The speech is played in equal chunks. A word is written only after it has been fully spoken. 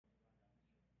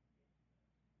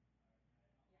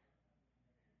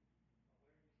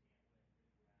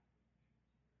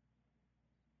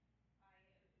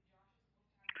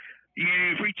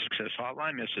You've reached Success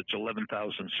Hotline, message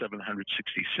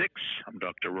 11,766. I'm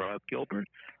Dr. Rob Gilbert,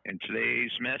 and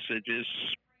today's message is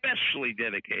specially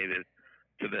dedicated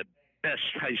to the best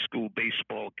high school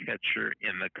baseball catcher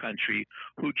in the country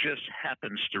who just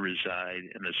happens to reside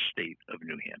in the state of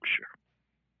New Hampshire.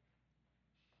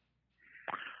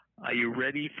 Are you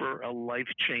ready for a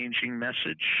life-changing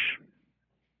message?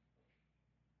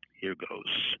 Here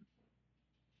goes.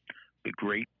 The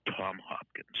great Tom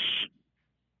Hopkins.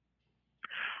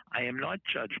 I am not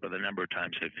judged by the number of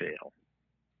times I fail.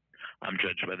 I'm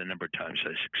judged by the number of times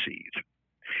I succeed.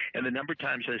 And the number of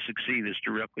times I succeed is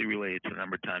directly related to the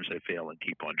number of times I fail and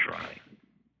keep on trying.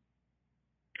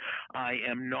 I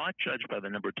am not judged by the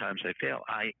number of times I fail.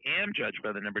 I am judged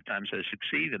by the number of times I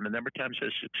succeed, and the number of times I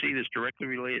succeed is directly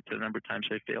related to the number of times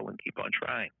I fail and keep on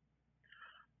trying.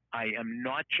 I am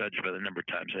not judged by the number of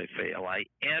times I fail. I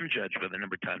am judged by the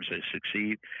number of times I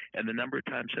succeed, and the number of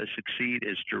times I succeed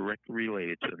is directly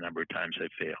related to the number of times I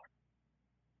fail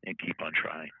and keep on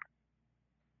trying.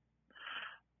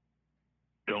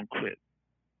 Don't quit.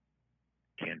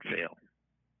 Can't fail.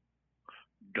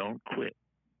 Don't quit.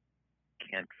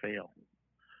 Can't fail.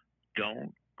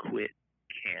 Don't quit.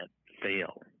 Can't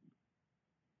fail.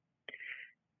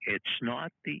 It's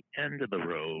not the end of the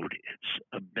road, it's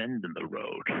a bend in the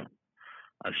road.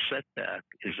 A setback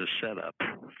is a setup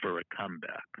for a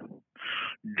comeback.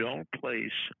 Don't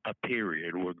place a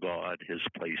period where God has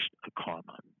placed a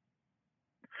comma.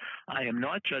 I am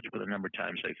not judged by the number of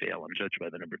times I fail. I'm judged by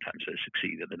the number of times I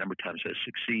succeed. And the number of times I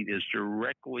succeed is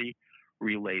directly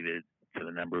related to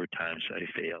the number of times I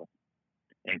fail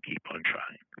and keep on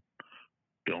trying.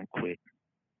 Don't quit.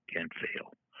 Can't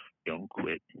fail. Don't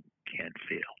quit. Can't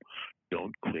fail.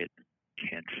 Don't quit.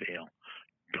 Can't fail.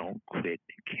 Don't quit.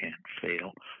 Can't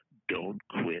fail. Don't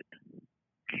quit.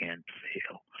 Can't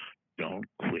fail. Don't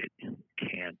quit.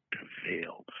 Can't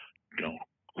fail. Don't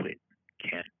quit.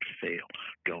 Can't fail.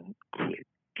 Don't quit.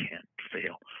 Can't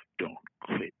fail. Don't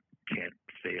quit. Can't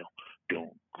fail.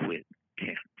 Don't quit.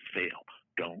 Can't fail.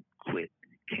 Don't quit.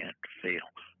 Can't fail.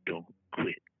 Don't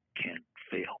quit. Can't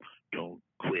fail. Don't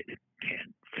quit.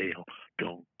 Can't fail.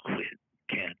 Don't quit.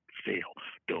 Can't fail.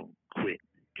 Don't quit.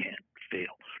 Can't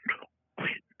fail. Don't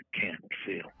quit. Can't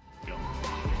fail. Don't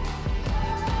quit.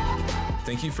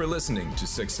 Thank you for listening to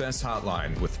Success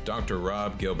Hotline with Dr.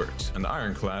 Rob Gilbert, an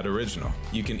Ironclad original.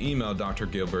 You can email Dr.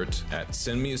 Gilbert at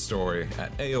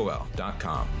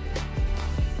sendmeastory@aol.com.